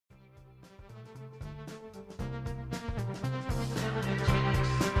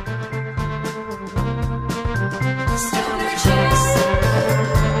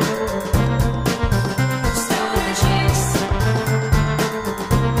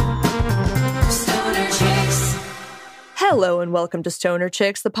Hello and welcome to Stoner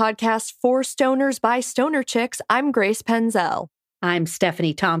Chicks, the podcast for stoners by stoner chicks. I'm Grace Penzel. I'm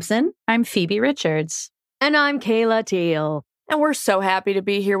Stephanie Thompson. I'm Phoebe Richards. And I'm Kayla Teal. And we're so happy to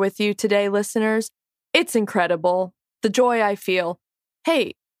be here with you today, listeners. It's incredible, the joy I feel.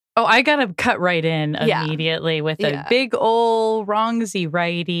 Hey. Oh, I got to cut right in immediately with a big ol' wrongsy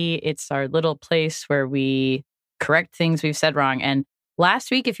righty. It's our little place where we correct things we've said wrong. And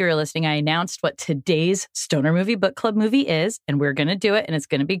last week, if you were listening, I announced what today's Stoner Movie Book Club movie is, and we're going to do it, and it's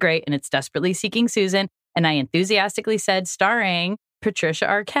going to be great, and it's Desperately Seeking Susan, and I enthusiastically said starring Patricia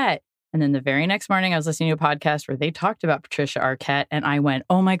Arquette. And then the very next morning, I was listening to a podcast where they talked about Patricia Arquette, and I went,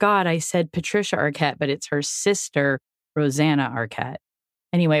 oh my God, I said Patricia Arquette, but it's her sister, Rosanna Arquette.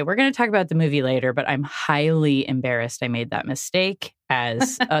 Anyway, we're going to talk about the movie later, but I'm highly embarrassed I made that mistake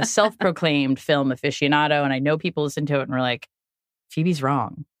as a self-proclaimed film aficionado, and I know people listen to it and were like, Phoebe's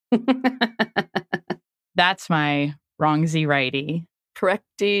wrong. That's my wrongsy righty.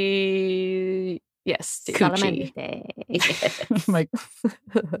 Correcty. Yes. Coochie. Like,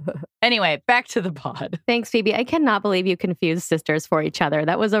 anyway, back to the pod. Thanks, Phoebe. I cannot believe you confused sisters for each other.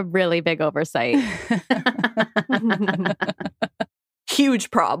 That was a really big oversight.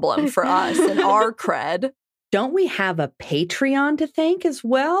 Huge problem for us and our cred. Don't we have a Patreon to thank as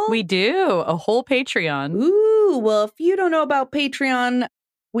well? We do. A whole Patreon. Ooh, well, if you don't know about Patreon,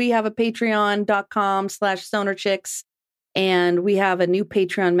 we have a patreon.com/stonerchicks. And we have a new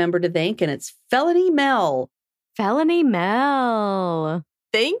Patreon member to thank, and it's Felony Mel. Felony Mel.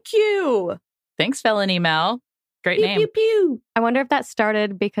 Thank you. Thanks, Felony Mel. Great Pew, name. pew, pew. I wonder if that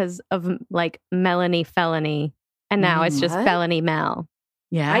started because of like Melanie Felony. And now it's just What? Felony Mel.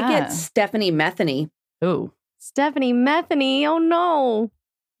 Yeah. I get Stephanie Metheny. Ooh. Stephanie Metheny. Oh no.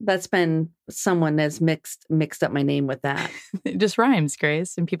 That's been someone has mixed up my name with that. It just rhymes,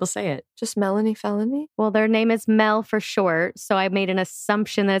 Grace, and people say it. Just Melanie Felony? Well, their name is Mel for short. So I made an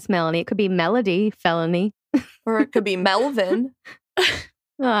assumption that it's Melanie. It could be Melody Felony. Or it could be Melvin.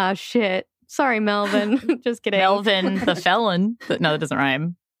 Ah, shit. Sorry, Melvin. Just kidding. Melvin the felon. No, that doesn't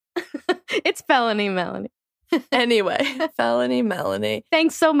rhyme. It's Felony Melanie. Anyway, Felony Melanie.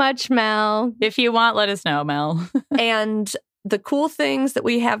 Thanks so much, Mel. If you want, let us know, Mel. And the cool things that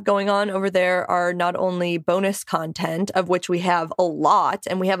we have going on over there are not only bonus content, of which we have a lot,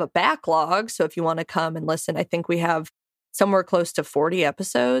 and we have a backlog. So if you want to come and listen, I think we have somewhere close to 40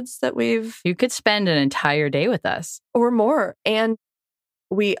 episodes that You could spend an entire day with us. or more. And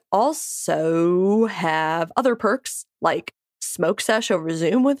we also have other perks like Smoke Sesh over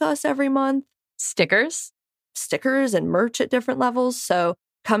Zoom with us every month, Stickers. stickers and merch at different levels. So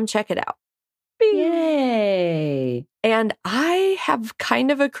come check it out. Yay. And I have kind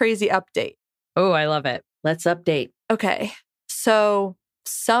of a crazy update. Oh, I love it. Let's update. Okay. So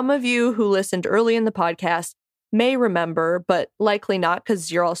some of you who listened early in the podcast may remember, but likely not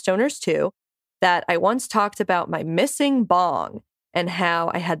because you're all stoners too, that I once talked about my missing bong and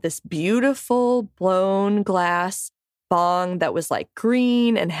how I had this beautiful blown glass bong that was like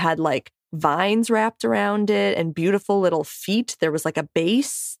green and had like vines wrapped around it and beautiful little feet. There was like a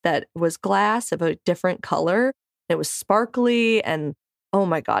base that was glass of a different color. It was sparkly and oh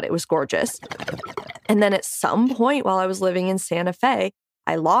my God, it was gorgeous. And then at some point while I was living in Santa Fe,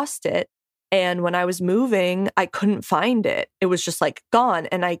 I lost it. And when I was moving, I couldn't find it. It was just like gone.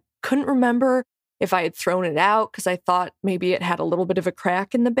 And I couldn't remember if I had thrown it out because I thought maybe it had a little bit of a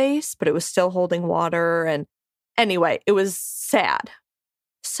crack in the base, but it was still holding water. And anyway, it was sad.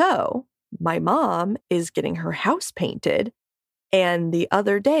 So my mom is getting her house painted. And the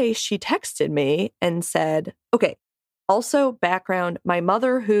other day she texted me and said, okay, also background, my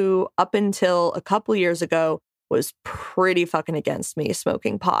mother, who up until a couple years ago was pretty fucking against me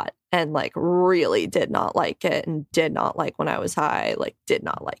smoking pot and like really did not like it and did not like when I was high, like did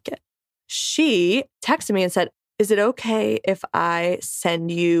not like it. She texted me and said, is it okay if I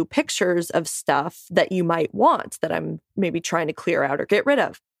send you pictures of stuff that you might want that I'm maybe trying to clear out or get rid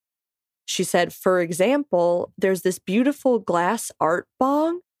of? She said, for example, there's this beautiful glass art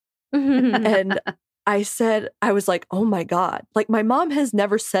bong. And I said, I was like, oh my God. Like my mom has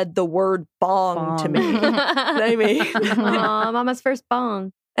never said the word bong to me. You know what I mean? Aw, Mama's first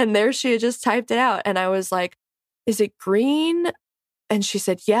bong. And there she had just typed it out. And I was like, is it green? And she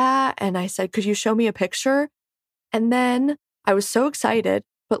said, yeah. And I said, could you show me a picture? And then I was so excited.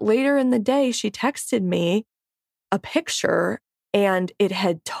 But later in the day, she texted me a picture and it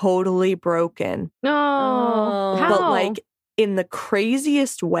had totally broken. No. How? But like in the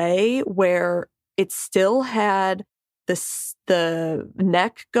craziest way where it still had the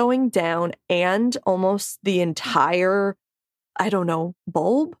neck going down and almost the entire, I don't know,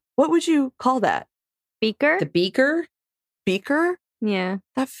 bulb? What would you call that? Beaker? The beaker? beaker. Yeah.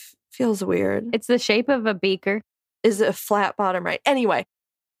 That feels weird. It's the shape of a beaker. Is a flat bottom, right? Anyway,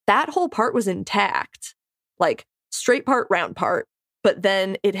 that whole part was intact, like straight part, round part. But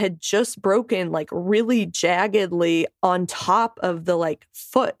then it had just broken like really jaggedly on top of the like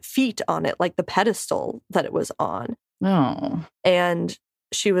feet on it, like the pedestal that it was on. Oh. And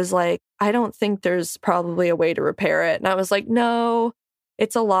she was like, I don't think there's probably a way to repair it. And I was like, no,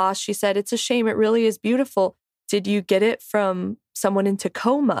 it's a loss. She said, it's a shame. It really is beautiful. Did you get it from someone in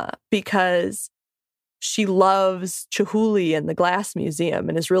Tacoma? Because she loves Chihuly and the Glass Museum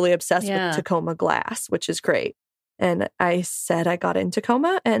and is really obsessed with Tacoma glass, which is great. And I said I got in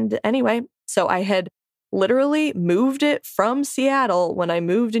Tacoma. And anyway, so I had literally moved it from Seattle when I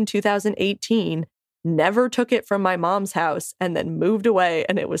moved in 2018, never took it from my mom's house, and then moved away,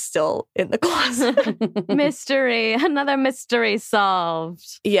 and it was still in the closet. Mystery. Another mystery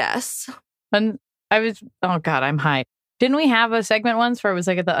solved. Yes. And oh God, I'm high. Didn't we have a segment once where it was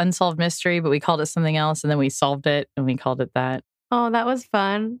like the unsolved mystery, but we called it something else and then we solved it and we called it that? Oh, that was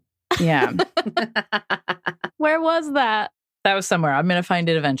fun. Yeah. Where was that? That was somewhere. I'm going to find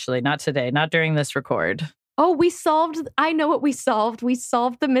it eventually. Not today. Not during this record. Oh, I know what we solved. We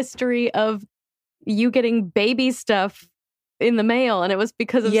solved the mystery of you getting baby stuff in the mail, and it was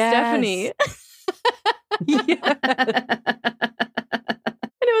because of Stephanie. Yeah. And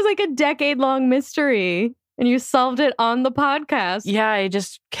it was like a decade-long mystery, and you solved it on the podcast. Yeah, I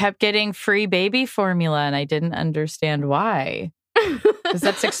just kept getting free baby formula, and I didn't understand why. Because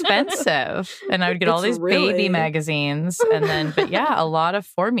that's expensive. And I would get all these baby magazines. And then, but yeah, a lot of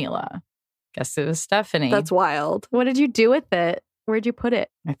formula. Guess it was Stephanie. That's wild. What did you do with it? Where'd you put it?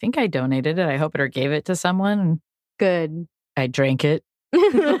 I think I donated it. I hope it or gave it to someone. Good. I drank it.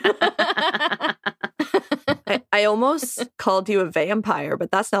 I almost called you a vampire,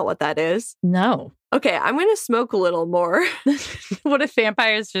 but that's not what that is. No. Okay, I'm going to smoke a little more. What if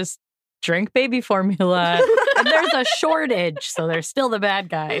vampires just drink baby formula and there's a shortage, so they're still the bad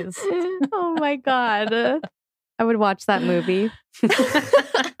guys? Oh my God. I would watch that movie.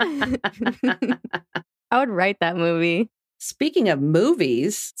 I would write that movie. Speaking of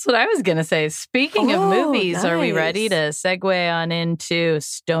movies. That's what I was going to say. Speaking of movies, Are we ready to segue on into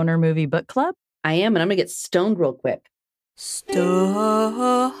Stoner Movie Book Club? I am, and I'm going to get stoned real quick.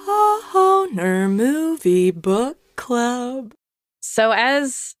 Stoner Movie Book Club. So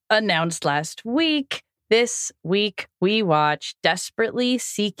as announced last week, this week we watched Desperately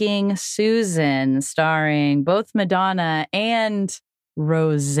Seeking Susan, starring both Madonna and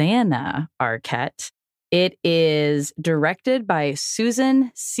Rosanna Arquette. It is directed by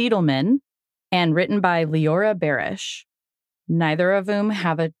Susan Siedelman and written by Leora Barish. Neither of whom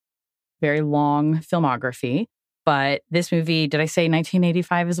have a very long filmography, but this movie, did I say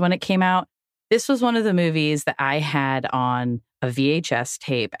 1985 is when it came out? This was one of the movies that I had on a VHS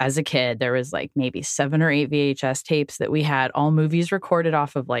tape as a kid. There was like maybe 7 or 8 VHS tapes that we had, all movies recorded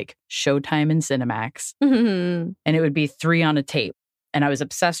off of like Showtime and Cinemax. Mm-hmm. And it would be 3 on a tape. And I was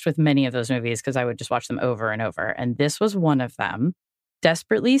obsessed with many of those movies because I would just watch them over and over. And this was one of them.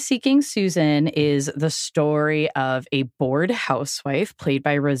 Desperately Seeking Susan is the story of a bored housewife played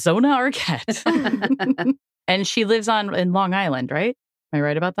by Rosanna Arquette. And she lives in Long Island, right? Am I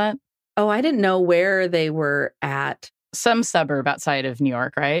right about that? Oh, I didn't know where they were at. Some suburb outside of New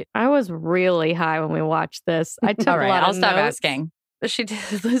York, right? I was really high when we watched this. I took All right, a lot I'll of stop notes. asking. She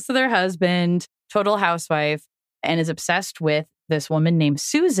lives with her husband, total housewife, and is obsessed with this woman named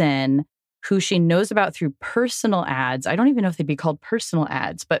Susan, who she knows about through personal ads. I don't even know if they'd be called personal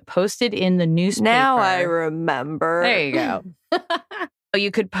ads, but posted in the newspaper. Now I remember. There you go. Oh,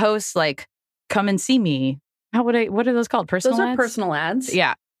 you could post like, come and see me. What are those called? Personal Those ads? are personal ads.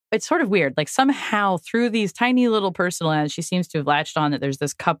 Yeah. It's sort of weird. Like somehow through these tiny little personal ads, she seems to have latched on that there's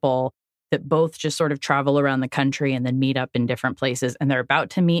this couple that both just sort of travel around the country and then meet up in different places. And they're about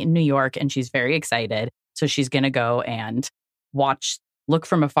to meet in New York and she's very excited. So she's going to go and look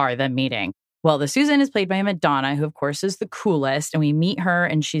from afar, them meeting. Well, the Susan is played by Madonna, who of course is the coolest. And we meet her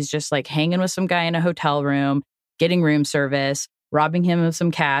and she's just like hanging with some guy in a hotel room, getting room service, robbing him of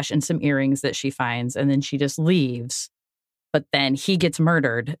some cash and some earrings that she finds. And then she just leaves. But then he gets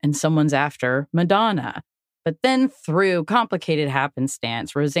murdered and someone's after Madonna. But then through complicated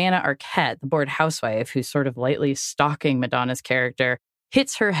happenstance, Rosanna Arquette, the bored housewife who's sort of lightly stalking Madonna's character,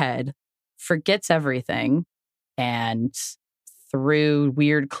 hits her head, forgets everything, and through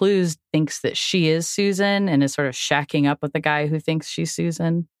weird clues thinks that she is Susan and is sort of shacking up with the guy who thinks she's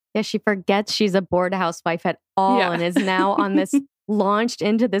Susan. Yeah, she forgets she's a bored housewife at all and is now on this launched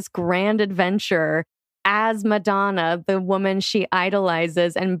into this grand adventure as Madonna, the woman she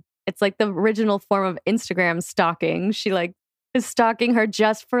idolizes, and It's like the original form of Instagram stalking. She like is stalking her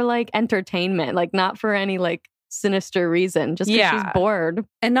just for like entertainment, like not for any like sinister reason, just because she's bored.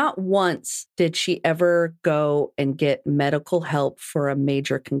 And not once did she ever go and get medical help for a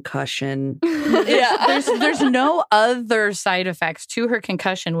major concussion. There's no other side effects to her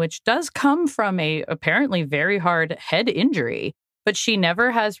concussion, which does come from a apparently very hard head injury. But she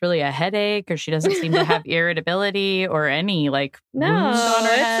never has really a headache, or she doesn't seem to have irritability or any like wounds on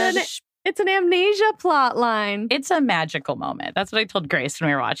her head. It's an amnesia plot line. It's a magical moment. That's what I told Grace when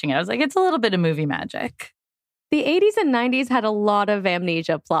we were watching it. I was like, it's a little bit of movie magic. The 80s and 90s had a lot of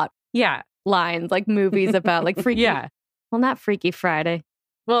amnesia plot lines, like movies about like Freaky. Well, not Freaky Friday.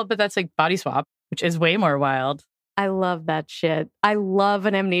 Well, but that's like Body Swap, which is way more wild. I love that shit. I love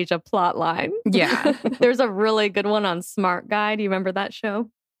an amnesia plot line. Yeah. There's a really good one on Smart Guy. Do you remember that show?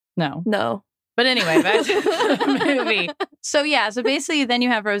 No. But anyway, back to the movie. So basically then you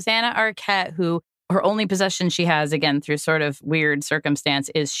have Rosanna Arquette, who her only possession she has, again, through sort of weird circumstance,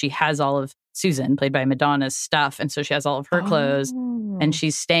 is she has all of Susan, played by Madonna's stuff. And so she has all of her clothes. And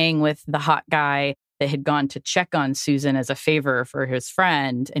she's staying with the hot guy that had gone to check on Susan as a favor for his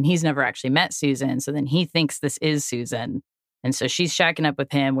friend. And he's never actually met Susan. So then he thinks this is Susan. And so she's shacking up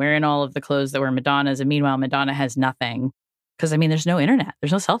with him, wearing all of the clothes that were Madonna's. And meanwhile, Madonna has nothing. Because, I mean, there's no internet.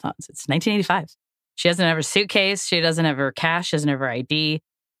 There's no cell phones. It's 1985. She doesn't have her suitcase. She doesn't have her cash. She doesn't have her ID.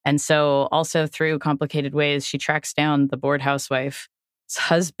 And so also through complicated ways, she tracks down the bored housewife's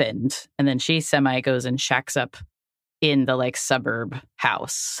husband. And then she goes and shacks up in the like suburb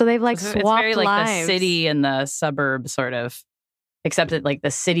house. So they've like swapped It's very like lives. the city and the suburb sort of, except that like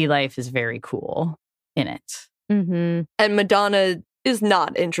the city life is very cool in it. Mm-hmm. And Madonna is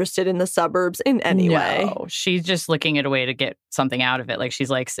not interested in the suburbs in any way. No, she's just looking at a way to get something out of it. Like she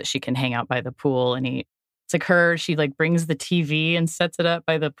likes that she can hang out by the pool and eat. It's like her, she like brings the TV and sets it up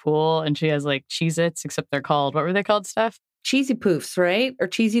by the pool, and she has like Cheez-Its, except they're called, what were they called, Steph? Cheesy poofs, right? Or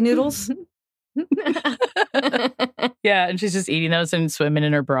cheesy noodles? Yeah, and she's just eating those and swimming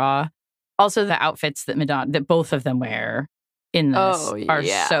in her bra. Also, the outfits that both of them wear in this are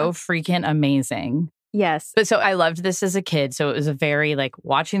so freaking amazing. Yes. But so I loved this as a kid. So it was a very like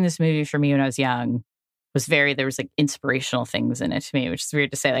watching this movie for me when I was young was there was like inspirational things in it to me, which is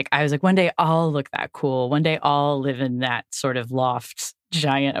weird to say. Like I was like, one day I'll look that cool. One day I'll live in that sort of loft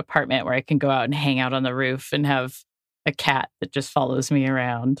giant apartment where I can go out and hang out on the roof and have a cat that just follows me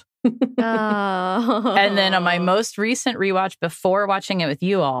around. Oh. And then on my most recent rewatch before watching it with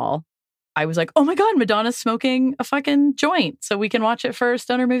you all, I was like, oh my God, Madonna's smoking a fucking joint. So we can watch it for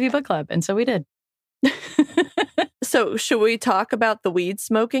Stoner Movie Book Club. And so we did. So should we talk about the weed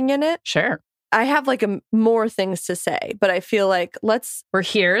smoking in it? Sure. I have like more things to say, but I feel like we're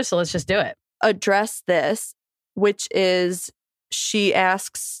here, so let's just do it. Address this, which is she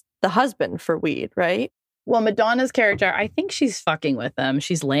asks the husband for weed, right? Well, Madonna's character, I think she's fucking with him.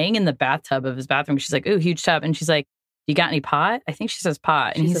 She's laying in the bathtub of his bathroom. She's like, ooh, huge tub. And she's like, you got any pot? I think she says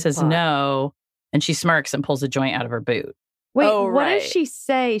pot. And he says pot. No. And she smirks and pulls a joint out of her boot. Wait, what does she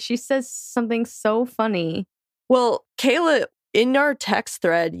say? She says something so funny. Well, Kayla, in our text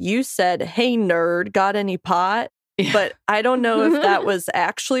thread, you said, hey, nerd, got any pot? Yeah. But I don't know if that was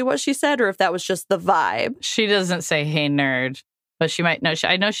actually what she said or if that was just the vibe. She doesn't say, hey, nerd, but she might know.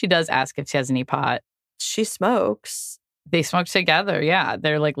 I know she does ask if she has any pot. She smokes. They smoke together. Yeah.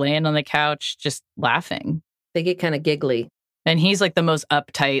 They're like laying on the couch, just laughing. They get kind of giggly. And he's like the most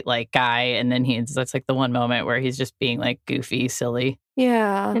uptight like guy. And then that's like the one moment where he's just being like goofy, silly.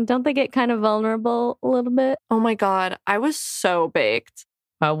 Yeah. And don't they get kind of vulnerable a little bit? Oh my God. I was so baked.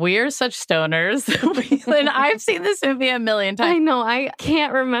 We're such stoners. And I've seen this movie a million times. I know. I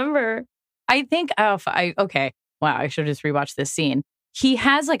can't remember. I think, okay. Wow. I should have just rewatched this scene. He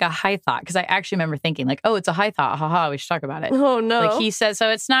has like a high thought because I actually remember thinking like, oh, it's a high thought. Haha, we should talk about it. Oh, no. Like he says, so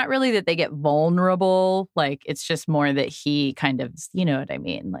it's not really that they get vulnerable. Like it's just more that he kind of, you know what I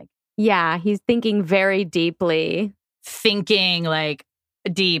mean? Like, yeah, he's thinking very deeply. Thinking like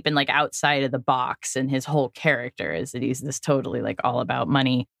deep and like outside of the box. And his whole character is that he's this totally like all about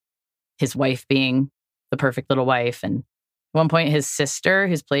money. His wife being the perfect little wife. And at one point, his sister,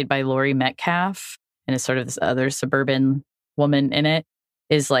 who's played by Laurie Metcalf and is sort of this other suburban woman in it,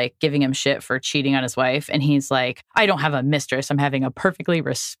 is like giving him shit for cheating on his wife. And he's like, I don't have a mistress. I'm having a perfectly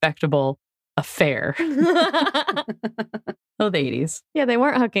respectable affair. Oh, the 80s. Yeah, they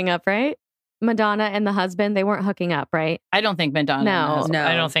weren't hooking up, right? Madonna and the husband, they weren't hooking up, right? I don't think Madonna. No.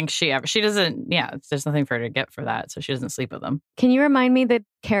 I don't think she doesn't. Yeah, there's nothing for her to get for that. So she doesn't sleep with him. Can you remind me the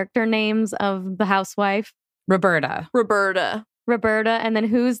character names of the housewife? Roberta. Roberta, and then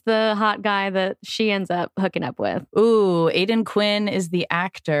who's the hot guy that she ends up hooking up with? Ooh, Aidan Quinn is the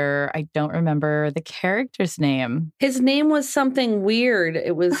actor. I don't remember the character's name. His name was something weird.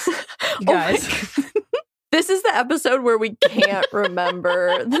 It was, you guys. This is the episode where we can't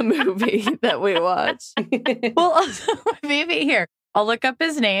remember the movie that we watched. Well, also, maybe here, I'll look up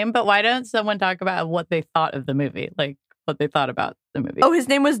his name, but why don't someone talk about what they thought of the movie? Like what they thought about the movie. Oh, his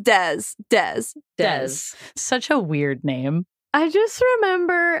name was Dez. Dez. Such a weird name. I just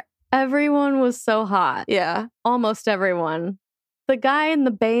remember everyone was so hot. Yeah. Almost everyone. The guy in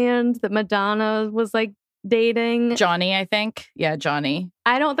the band that Madonna was like dating. Johnny, I think. Yeah, Johnny.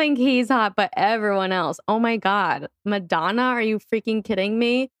 I don't think he's hot, but everyone else. Oh my God. Madonna, are you freaking kidding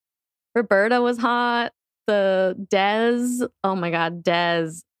me? Roberta was hot. The Dez. Oh my God,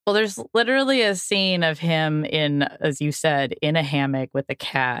 Dez. Well, there's literally a scene of him in, as you said, in a hammock with a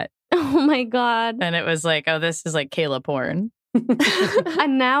cat. Oh my God. And it was like, oh, this is like Kayla porn.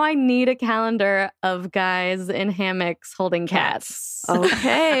 And now I need a calendar of guys in hammocks holding cats.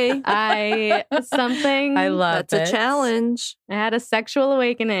 Okay. I love That's a challenge. I had a sexual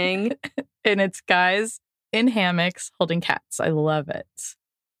awakening. And it's guys in hammocks holding cats. I love it.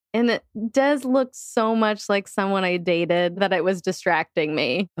 And it does look so much like someone I dated that it was distracting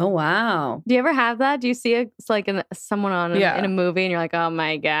me. Oh, wow. Do you ever have that? Do you see it's like someone in a movie and you're like, oh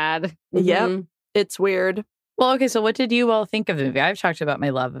my God. Yep. Mm-hmm. It's weird. Well, okay, so what did you all think of the movie? I've talked about my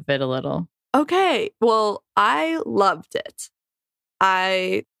love of it a little. Okay. Well, I loved it.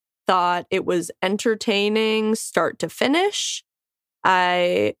 I thought it was entertaining start to finish.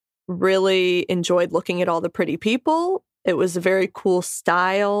 I really enjoyed looking at all the pretty people. It was a very cool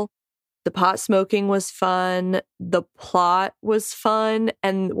style. The pot smoking was fun. The plot was fun.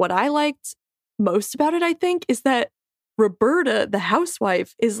 And what I liked most about it, I think, is that Roberta, the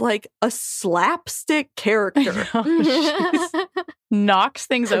housewife, is like a slapstick character. Knocks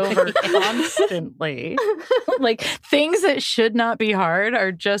things over constantly. Like things that should not be hard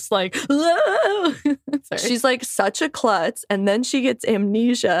are just like, she's like such a klutz. And then she gets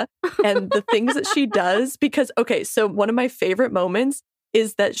amnesia and the things that she does, because, okay, so one of my favorite moments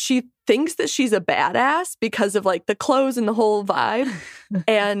is that she thinks that she's a badass because of like the clothes and the whole vibe.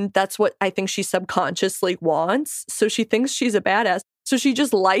 And that's what I think she subconsciously wants. So she thinks she's a badass. So she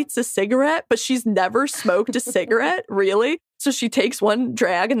just lights a cigarette, but she's never smoked a cigarette, really. So she takes one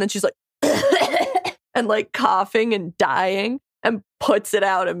drag and then she's like, and like coughing and dying and puts it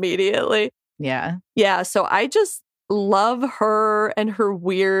out immediately. Yeah. Yeah. So I just love her and her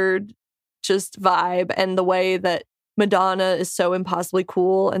weird just vibe and the way that Madonna is so impossibly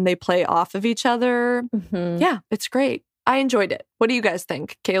cool and they play off of each other. Mm-hmm. Yeah, it's great. I enjoyed it. What do you guys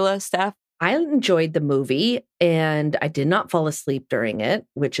think? Kayla, Steph? I enjoyed the movie and I did not fall asleep during it,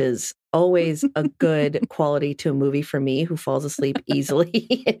 which is always a good quality to a movie for me who falls asleep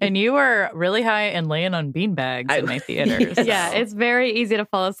easily. And you were really high and laying on beanbags in my theaters. Yeah, it's very easy to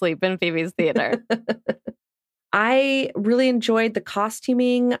fall asleep in Phoebe's theater. I really enjoyed the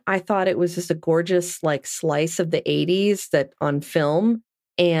costuming. I thought it was just a gorgeous like slice of the 80s that on film.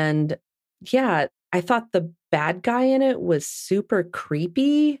 And yeah, I thought the bad guy in it was super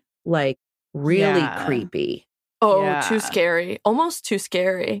creepy, like really creepy. Oh, yeah. Too scary. Almost too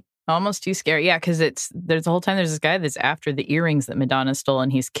scary. Almost too scary. Yeah, because there's the whole time there's this guy that's after the earrings that Madonna stole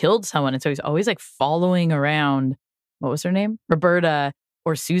and he's killed someone. And so he's always like following around, what was her name? Roberta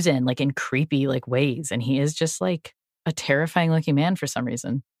or Susan, like in creepy like ways. And he is just like a terrifying looking man for some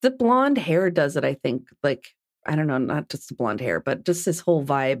reason. The blonde hair does it, I think. Like, I don't know, not just the blonde hair, but just this whole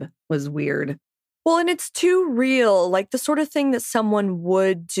vibe was weird. Well, and it's too real, like the sort of thing that someone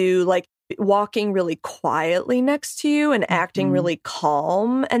would do, like walking really quietly next to you and acting really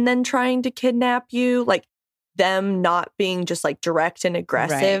calm and then trying to kidnap you, like them not being just like direct and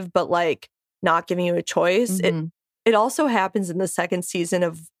aggressive, but like not giving you a choice. It also happens in the second season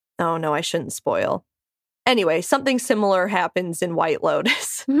of, oh no, I shouldn't spoil. Anyway, something similar happens in White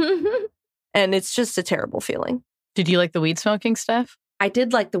Lotus. And it's just a terrible feeling. Did you like the weed smoking stuff? I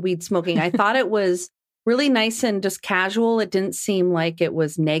did like the weed smoking. I thought it was really nice and just casual. It didn't seem like it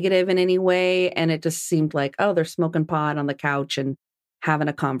was negative in any way. And it just seemed like, oh, they're smoking pot on the couch and having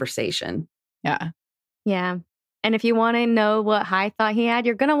a conversation. Yeah. Yeah. And if you want to know what high thought he had,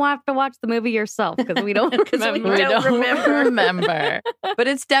 you're going to have to watch the movie yourself because we don't remember. We don't remember. But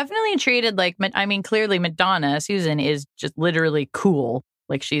it's definitely treated like, I mean, clearly Madonna, Susan, is just literally cool.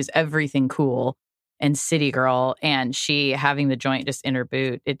 Like she's everything cool and city girl. And she having the joint just in her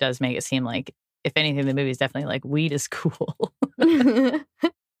boot, it does make it seem like, if anything, the movie is definitely like weed is cool.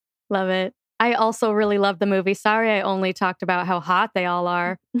 Love it. I also really love the movie. Sorry, I only talked about how hot they all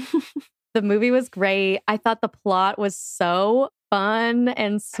are. The movie was great. I thought the plot was so fun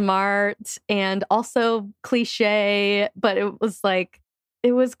and smart and also cliche, but it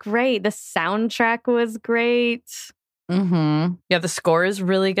was great. The soundtrack was great. Mm-hmm. Yeah, the score is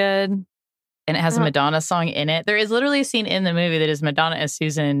really good. And it has a Madonna song in it. There is literally a scene in the movie that is Madonna as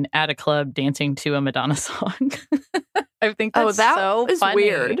Susan at a club dancing to a Madonna song. I think that's so funny.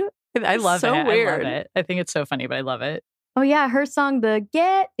 Weird. I love so it. Weird. I love it. I think it's so funny, but I love it. Oh yeah, her song, the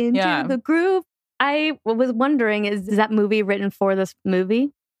Get Into the Groove. I was wondering, is that movie written for this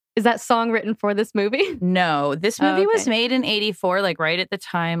movie? Is that song written for this movie? No, this movie was made in 84, like right at the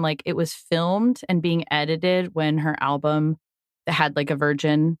time, like it was filmed and being edited when her album that had like a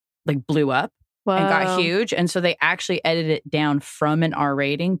Virgin like blew up and got huge. And so they actually edited it down from an R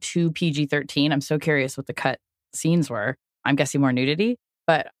rating to PG-13. I'm so curious what the cut scenes were. I'm guessing more nudity,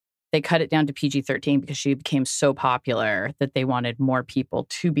 but they cut it down to PG-13 because she became so popular that they wanted more people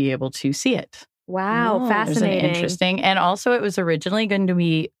to be able to see it. Wow, fascinating. Interesting. And also it was originally going to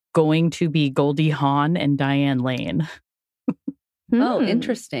be Goldie Hawn and Diane Lane. Oh,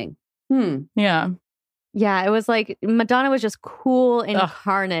 interesting. Yeah. Yeah, it was like Madonna was just cool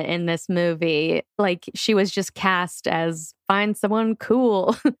incarnate in this movie. Like she was just cast as find someone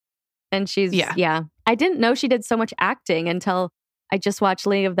cool. And she's, I didn't know she did so much acting until I just watched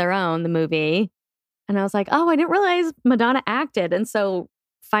League of Their Own, the movie. And I was like, oh, I didn't realize Madonna acted. And so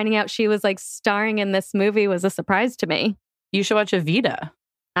finding out she was like starring in this movie was a surprise to me. You should watch Evita.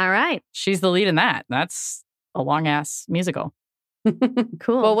 All right. She's the lead in that. That's a long ass musical.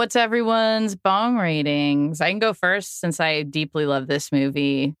 Cool. Well, what's everyone's bong ratings? I can go first since I deeply love this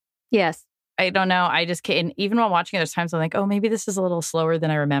movie. Yes. I don't know. I just can't. Even while watching it, there's times I'm like, oh, maybe this is a little slower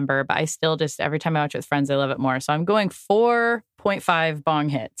than I remember. But I still just, every time I watch it with friends, I love it more. So I'm going 4.5 bong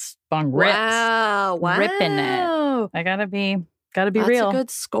hits. Bong rips. Wow. Ripping it. I gotta be That's real. That's a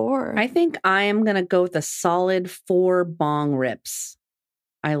good score. I think I am going to go with a solid 4 bong rips.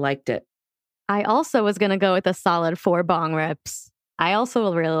 I liked it. I also was going to go with a solid 4 bong rips. I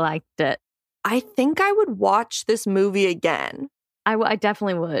also really liked it. I think I would watch this movie again. I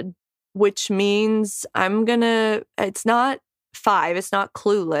definitely would. Which means it's not 5, it's not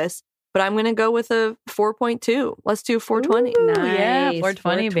Clueless, but I'm going to go with a 4.2. Let's do 420. Ooh, nice. Yeah,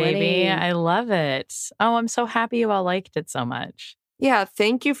 420, baby. I love it. Oh, I'm so happy you all liked it so much. Yeah,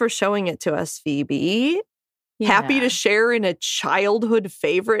 thank you for showing it to us, Phoebe. Yeah. Happy to share in a childhood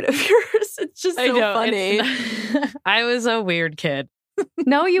favorite of yours. It's just so funny. I was a weird kid.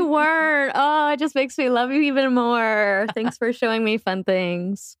 No, you weren't. Oh, it just makes me love you even more. Thanks for showing me fun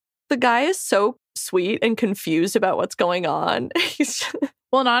things. The guy is so sweet and confused about what's going on.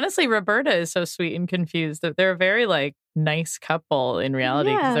 Well, and honestly, Roberta is so sweet and confused that they're a very like nice couple in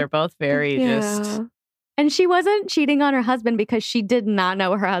reality because they're both very just. And she wasn't cheating on her husband because she did not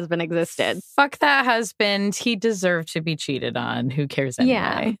know her husband existed. Fuck that husband. He deserved to be cheated on. Who cares anyway?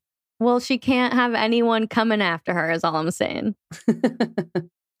 Yeah. Well, she can't have anyone coming after her is all I'm saying.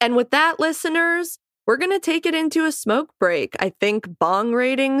 And with that, listeners, we're going to take it into a smoke break. I think bong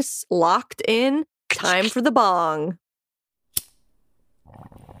ratings locked in. Time for the bong.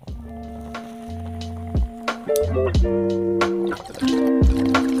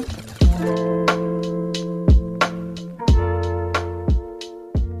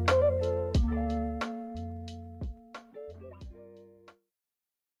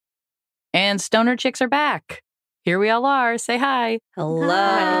 And Stoner Chicks are back. Here we all are. Say hi. Hello.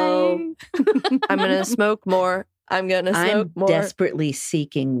 Hi. I'm going to smoke more. I'm desperately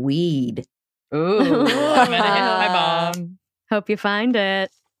seeking weed. Ooh. I'm going to hit my bong. Hope you find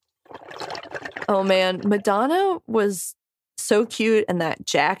it. Oh, man. Madonna was so cute, and that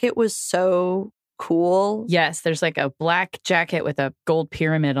jacket was so cool. Yes, there's like a black jacket with a gold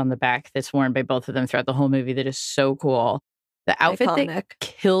pyramid on the back that's worn by both of them throughout the whole movie that is so cool. The outfit that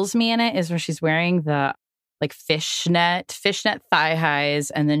kills me in it is where she's wearing the like fishnet thigh highs,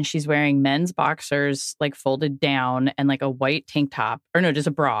 and then she's wearing men's boxers like folded down and like a white tank top, or no, just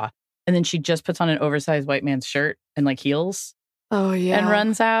a bra. And then she just puts on an oversized white man's shirt and like heels. Oh, yeah. And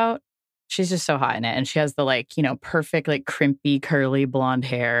runs out. She's just so hot in it. And she has the like, you know, perfect like crimpy, curly blonde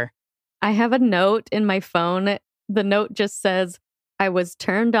hair. I have a note in my phone. The note just says, I was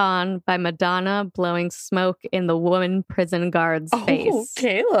turned on by Madonna blowing smoke in the woman prison guard's face. Oh,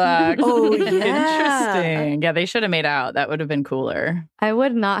 Kayla. Oh, yeah. Interesting. Yeah, they should have made out. That would have been cooler. I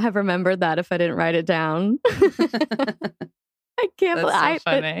would not have remembered that if I didn't write it down. I can't believe That's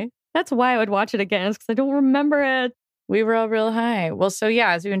so funny. That's why I would watch it again, because I don't remember it. We were all real high. Well, so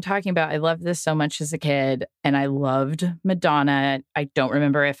yeah, as we've been talking about, I loved this so much as a kid and I loved Madonna. I don't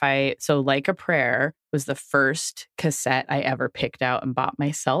remember so Like a Prayer was the first cassette I ever picked out and bought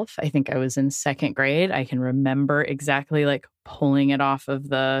myself. I think I was in second grade. I can remember exactly like pulling it off of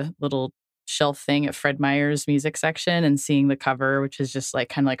the little shelf thing at Fred Meyer's music section and seeing the cover, which is just like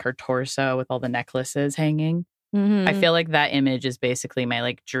kind of like her torso with all the necklaces hanging. Mm-hmm. I feel like that image is basically my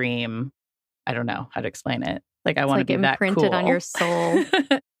like dream. I don't know how to explain it. Like I want to be that cool. Imprinted on your soul.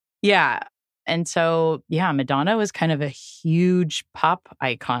 Yeah. And so, yeah, Madonna was kind of a huge pop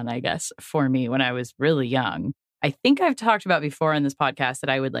icon, I guess, for me when I was really young. I think I've talked about before in this podcast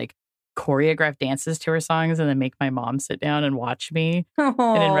that I would like choreograph dances to her songs and then make my mom sit down and watch me.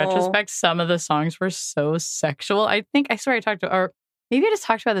 Aww. And in retrospect, some of the songs were so sexual. I swear I talked to, or maybe I just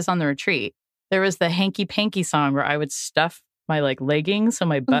talked about this on the retreat. There was the Hanky Panky song where I would stuff my like leggings so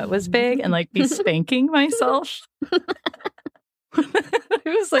my butt was big and like be spanking myself. I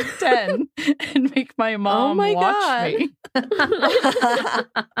was like 10 and make my mom watch me. I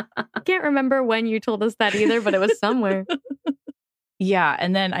can't remember when you told us that either, but it was somewhere. Yeah.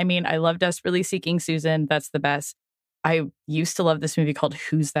 And then, I mean, I love Desperately Seeking Susan. That's the best. I used to love this movie called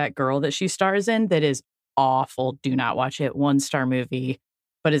Who's That Girl that she stars in that is awful. Do not watch it. 1-star movie.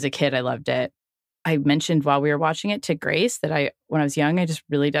 But as a kid, I loved it. I mentioned while we were watching it to Grace that when I was young, I just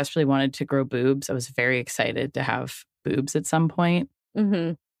really desperately wanted to grow boobs. I was very excited to have boobs at some point,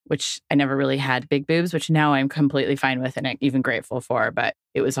 which I never really had big boobs, which now I'm completely fine with and I'm even grateful for. But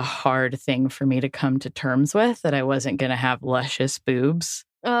it was a hard thing for me to come to terms with that I wasn't going to have luscious boobs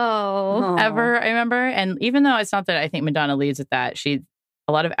ever, I remember. And even though it's not that I think Madonna leads with that, a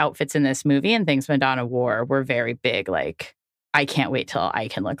lot of outfits in this movie and things Madonna wore were very big. Like, I can't wait till I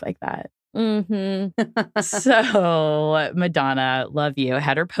can look like that. So Madonna, love you.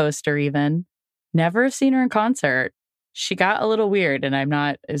 Had her poster even. Never seen her in concert. She got a little weird and I'm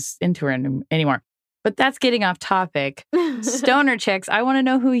not as into her anymore. But that's getting off topic. Stoner chicks, I want to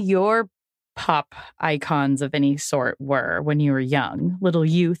know who your pop icons of any sort were when you were young, little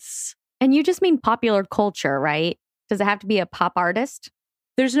youths. And you just mean popular culture, right? Does it have to be a pop artist?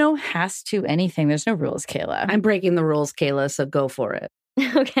 There's no has to anything. There's no rules, Kayla. I'm breaking the rules, Kayla, so go for it.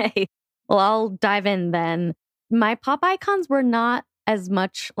 Okay. Well, I'll dive in then. My pop icons were not as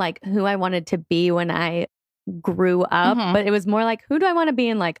much like who I wanted to be when I grew up, but it was more like, who do I want to be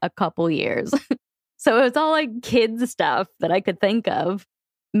in like a couple years? So it was all like kids stuff that I could think of.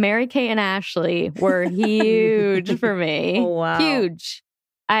 Mary-Kate and Ashley were huge for me. Oh, wow. Huge.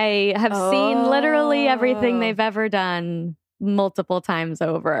 I have seen literally everything they've ever done multiple times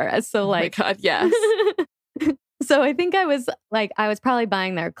over. So like, oh my God, yes. So I think I was probably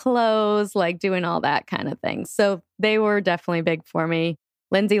buying their clothes, like doing all that kind of thing. So they were definitely big for me.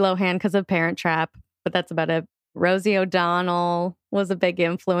 Lindsay Lohan because of Parent Trap, but that's about it. Rosie O'Donnell was a big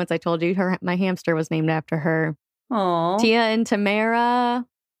influence. I told you my hamster was named after her. Aww. Tia and Tamara.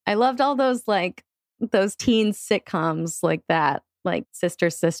 I loved all those those teen sitcoms like that, like Sister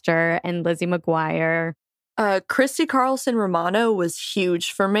Sister and Lizzie McGuire. Christy Carlson Romano was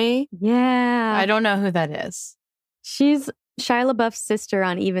huge for me. Yeah. I don't know who that is. She's Shia LaBeouf's sister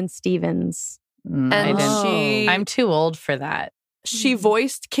on Even Stevens. And I'm too old for that. She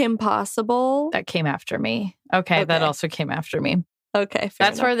voiced Kim Possible. That came after me. Okay. That also came after me. Okay,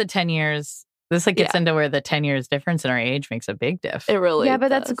 That's enough. Where the 10 years, this like gets into where the 10 years difference in our age makes a big diff. It really but does.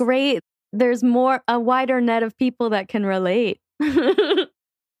 That's great. There's a wider net of people that can relate.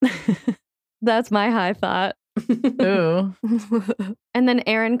 That's my high thought. Ooh. And then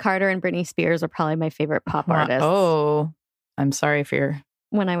Aaron Carter and Britney Spears are probably my favorite pop artists. Oh, I'm sorry for your...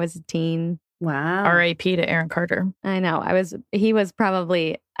 When I was a teen. Wow. R.I.P. to Aaron Carter. I know. He was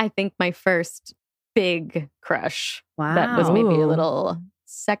probably, I think, my first big crush. Wow. That was maybe a little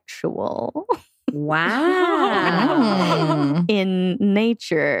sexual. Wow. In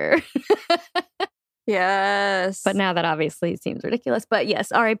nature. Yes. But now that obviously seems ridiculous. But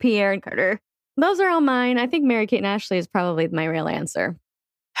yes, R.I.P. Aaron Carter. Those are all mine. I think Mary-Kate and Ashley is probably my real answer.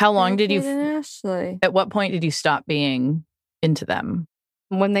 How long did you... Ashley. At what point did you stop being into them?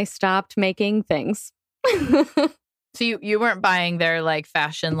 When they stopped making things. So you weren't buying their like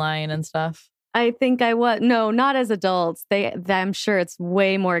fashion line and stuff? I think I was. No, not as adults. I'm sure it's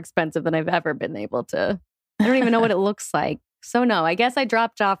way more expensive than I've ever been able to. I don't even know what it looks like. So no, I guess I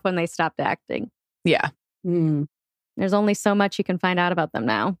dropped off when they stopped acting. Yeah. There's only so much you can find out about them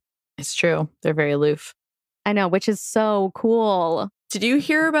now. It's true. They're very aloof. I know, which is so cool. Did you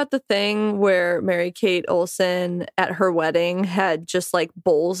hear about the thing where Mary-Kate Olsen at her wedding had just like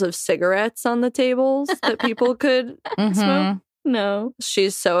bowls of cigarettes on the tables that people could smoke? No.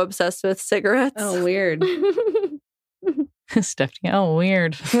 She's so obsessed with cigarettes. Oh, weird. Stephanie, oh,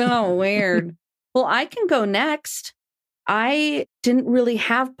 weird. Oh, weird. Well, I can go next. I didn't really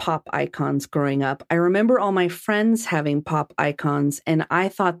have pop icons growing up. I remember all my friends having pop icons, and I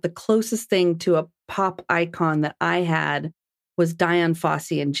thought the closest thing to a pop icon that I had was Dian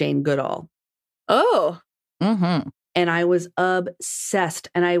Fossey and Jane Goodall. Oh. Mm-hmm. And I was obsessed.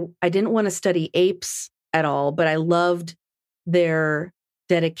 And I didn't want to study apes at all, but I loved their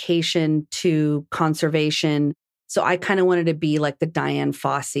dedication to conservation. So I kind of wanted to be like the Dian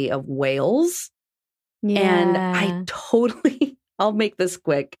Fossey of whales. Yeah. And I totally, I'll make this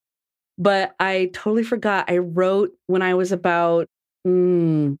quick, but I totally forgot. I wrote when I was about,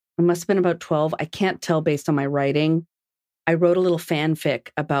 it must have been about 12. I can't tell based on my writing. I wrote a little fanfic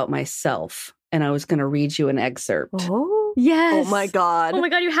about myself, and I was going to read you an excerpt. Oh, yes. Oh my God. Oh my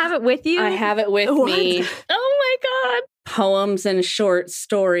God, you have it with you? I have it with me. Oh my God. Poems and short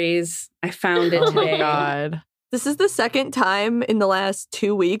stories. I found it today. Oh my God. This is the second time in the last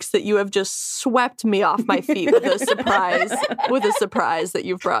 2 weeks that you have just swept me off my feet with a surprise that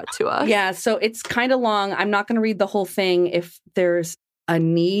you've brought to us. Yeah, so it's kind of long. I'm not going to read the whole thing. If there's a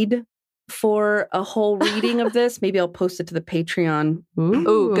need for a whole reading of this, maybe I'll post it to the Patreon.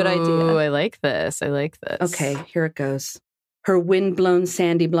 Ooh, good idea. I like this. Okay, here it goes. Her wind-blown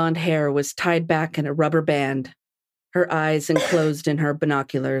sandy blonde hair was tied back in a rubber band, her eyes enclosed in her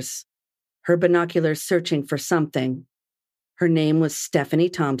binoculars searching for something. Her name was Stephanie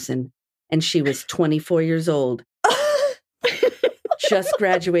Thompson, and she was 24 years old. Just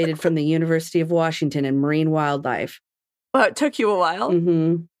graduated from the University of Washington in marine wildlife. Well, it took you a while.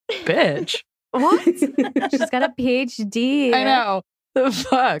 Mm-hmm. Bitch. What? She's got a PhD. I know. The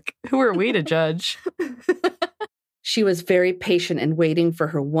fuck? Who are we to judge? She was very patient and waiting for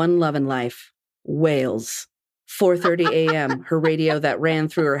her one love in life, whales. 4:30 a.m., her radio that ran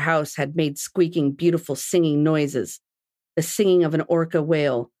through her house had made squeaking, beautiful singing noises. The singing of an orca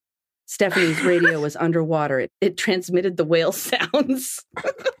whale. Stephanie's radio was underwater. It transmitted the whale sounds.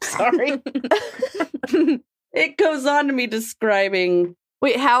 Sorry. It goes on to me describing.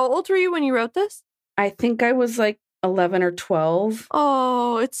 Wait, how old were you when you wrote this? I think I was like 11 or 12.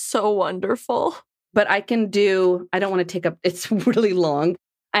 Oh, it's so wonderful. But I don't want to take up, it's really long.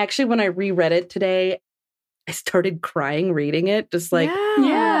 Actually, when I reread it today, I started crying reading it, just like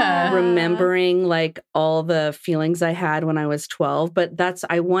remembering like all the feelings I had when I was 12. But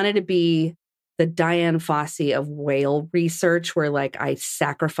I wanted to be the Dian Fossey of whale research, where like I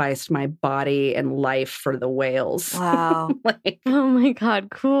sacrificed my body and life for the whales. Wow. Oh my God,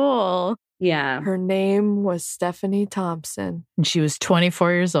 cool. Yeah. Her name was Stephanie Thompson. And she was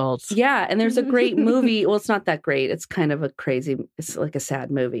 24 years old. Yeah. And there's a great movie. Well, it's not that great. It's kind of it's like a sad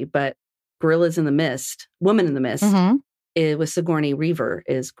movie, but Gorillas in the Mist, Woman in the Mist, with Sigourney Weaver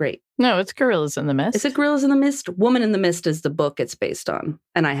is great. No, it's Gorillas in the Mist. Is it Gorillas in the Mist? Woman in the Mist is the book it's based on.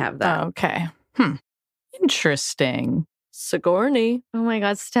 And I have that. Oh, okay. Interesting. Sigourney. Oh my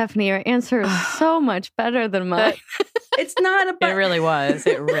God, Stephanie, your answer is so much better than mine. It's not about... It really was.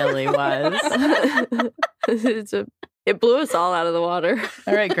 It really was. It blew us all out of the water.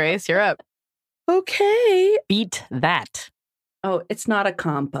 All right, Grace, you're up. Okay. Beat that. Oh, it's not a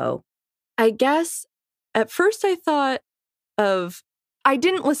compo. I guess at first I thought I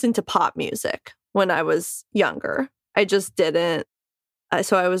didn't listen to pop music when I was younger. I just didn't.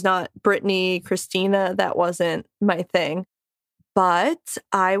 So I was not Britney, Christina. That wasn't my thing. But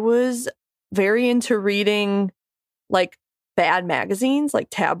I was very into reading like bad magazines, like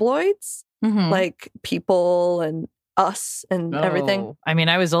tabloids, like People and Us and everything. I mean,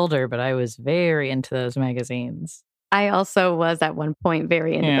 I was older, but I was very into those magazines. I also was at one point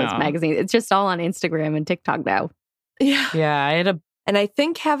very into those magazines. It's just all on Instagram and TikTok now. Yeah. Yeah. And I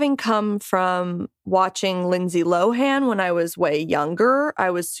think having come from watching Lindsay Lohan when I was way younger,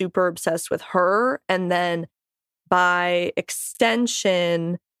 I was super obsessed with her. And then by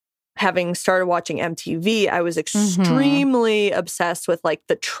extension, having started watching MTV, I was extremely obsessed with like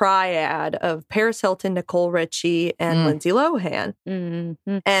the triad of Paris Hilton, Nicole Richie, and Lindsay Lohan.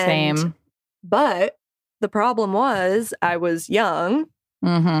 Same. But the problem was I was young,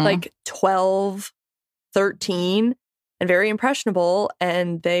 like 12, 13, and very impressionable,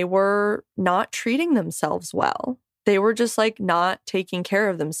 and they were not treating themselves well. They were just like not taking care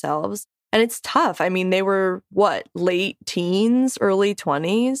of themselves. And it's tough. I mean, they were late teens, early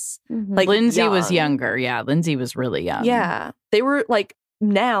 20s? Like Lindsay was younger. Yeah, Lindsay was really young. Yeah. They were like,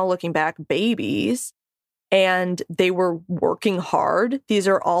 now looking back, babies. And they were working hard. These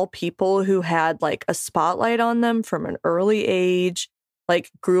are all people who had like a spotlight on them from an early age,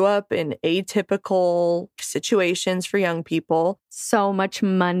 like grew up in atypical situations for young people. So much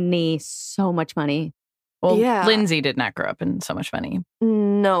money. Well, Lindsay did not grow up in So Much Money.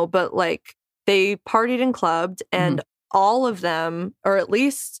 No, but like they partied and clubbed, and all of them, or at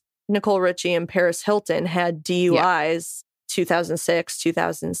least Nicole Richie and Paris Hilton, had DUIs 2006,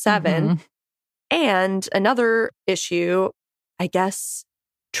 2007. And another issue, I guess,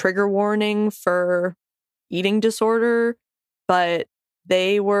 trigger warning for eating disorder, but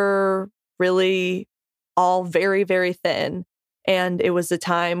they were really all very, very thin. And it was a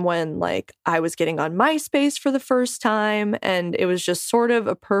time when like I was getting on MySpace for the first time, and it was just sort of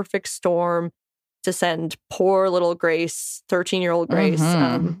a perfect storm to send poor little Grace, 13-year-old Grace,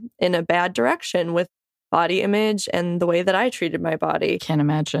 in a bad direction with body image and the way that I treated my body. Can't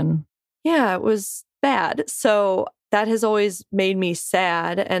imagine. Yeah, it was bad. So that has always made me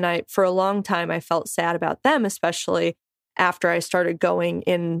sad. And for a long time, I felt sad about them, especially after I started going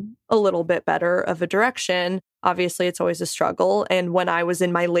in a little bit better of a direction. Obviously, it's always a struggle. And when I was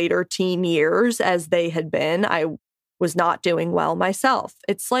in my later teen years, as they had been, I was not doing well myself.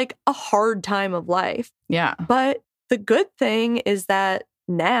 It's like a hard time of life. Yeah. But the good thing is that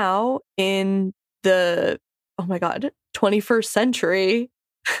now in the, 21st century,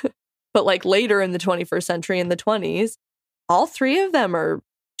 but like later in the 21st century, in the 20s, all three of them are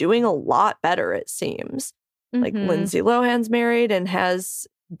doing a lot better, it seems. Like Lindsay Lohan's married and has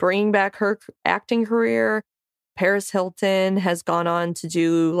bringing back her acting career. Paris Hilton has gone on to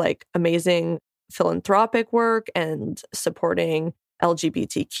do like amazing philanthropic work and supporting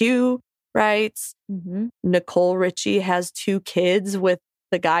LGBTQ rights. Nicole Richie has 2 kids with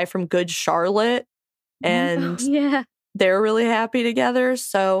the guy from Good Charlotte, and they're really happy together.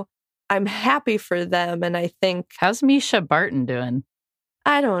 So I'm happy for them. And I think... How's Misha Barton doing?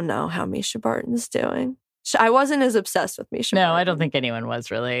 I don't know how Misha Barton's doing. I wasn't as obsessed with Misha Barton. I don't think anyone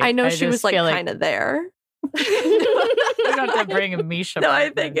was really. I know she was like kind of there. We don't have to bring a Misha Barton I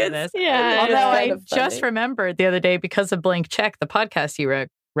think into this. Yeah. Although I just remembered the other day, because of Blank Check, the podcast you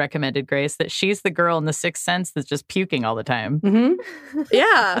recommended, Grace, that she's the girl in The Sixth Sense that's just puking all the time.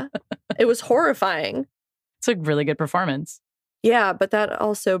 Yeah. It was horrifying. It's a really good performance. Yeah, but that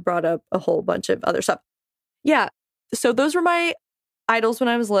also brought up a whole bunch of other stuff. Yeah. So those were my idols when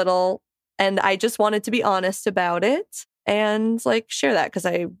I was little. And I just wanted to be honest about it and like share that because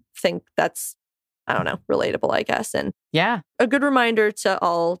I think that's, I don't know, relatable, I guess. And a good reminder to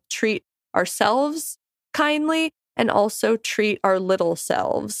all treat ourselves kindly and also treat our little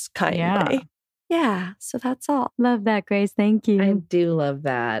selves kindly. Yeah. So that's all. Love that, Grace. Thank you. I do love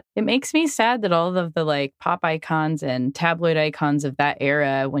that. It makes me sad that all of the like pop icons and tabloid icons of that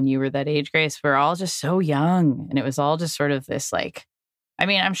era, when you were that age, Grace, were all just so young. And it was all just sort of this like, I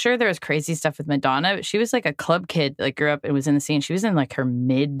mean, I'm sure there was crazy stuff with Madonna, but she was like a club kid, like grew up and was in the scene. She was in like her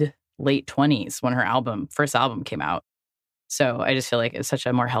late 20s when her first album came out. So I just feel like it's such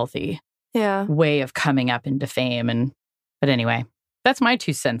a more healthy way of coming up into fame. But anyway, that's my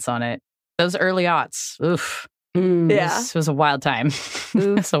 2 cents on it. Those early aughts. Oof. This was a wild time.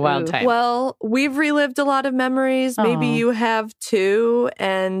 It's a wild time. Well, we've relived a lot of memories. Maybe you have too.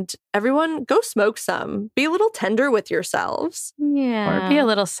 And everyone, go smoke some. Be a little tender with yourselves. Yeah. Or be a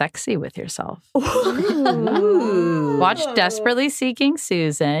little sexy with yourself. Watch Desperately Seeking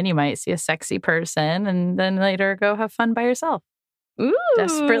Susan. You might see a sexy person and then later go have fun by yourself. Ooh.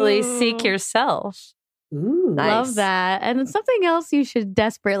 Desperately seek yourself. Ooh, nice. Love that. And something else you should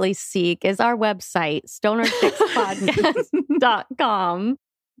desperately seek is our website, stonerchickspodcast.com.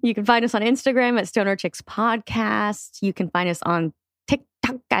 You can find us on Instagram at Stoner Chicks Podcast. You can find us on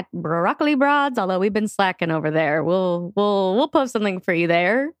TikTok at Broccoli Broads, although we've been slacking over there. We'll post something for you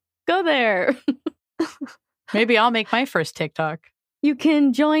there. Go there. Maybe I'll make my first TikTok. You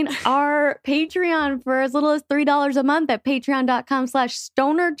can join our Patreon for as little as $3 a month at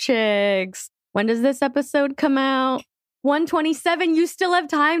patreon.com/stonerchicks. When does this episode come out? 127. You still have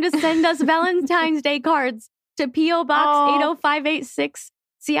time to send us Valentine's Day cards to P.O. Box 80586,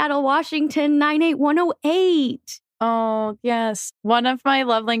 Seattle, Washington, 98108. Oh, yes. One of my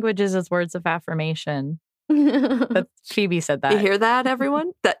love languages is words of affirmation. Phoebe said that. You hear that,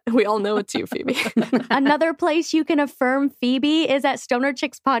 everyone? That we all know it's you, Phoebe. Another place you can affirm Phoebe is at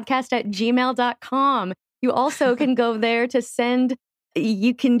stonerchickspodcast@gmail.com. You also can go there to send...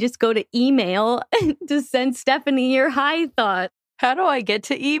 You can just go to email to send Stephanie your high thought. How do I get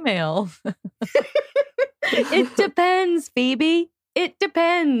to email? It depends, Phoebe. It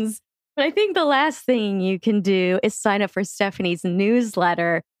depends. But I think the last thing you can do is sign up for Stephanie's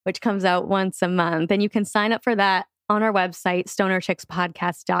newsletter, which comes out once a month. And you can sign up for that on our website,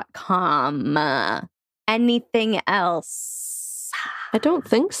 stonerchickspodcast.com. Anything else? I don't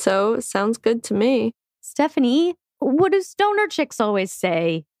think so. It sounds good to me. Stephanie, what do stoner chicks always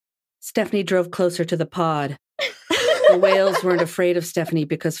say? Stephanie drove closer to the pod. The whales weren't afraid of Stephanie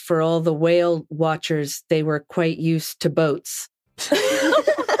because for all the whale watchers, they were quite used to boats.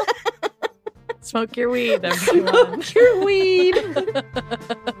 Smoke your weed, everyone. Smoke your weed.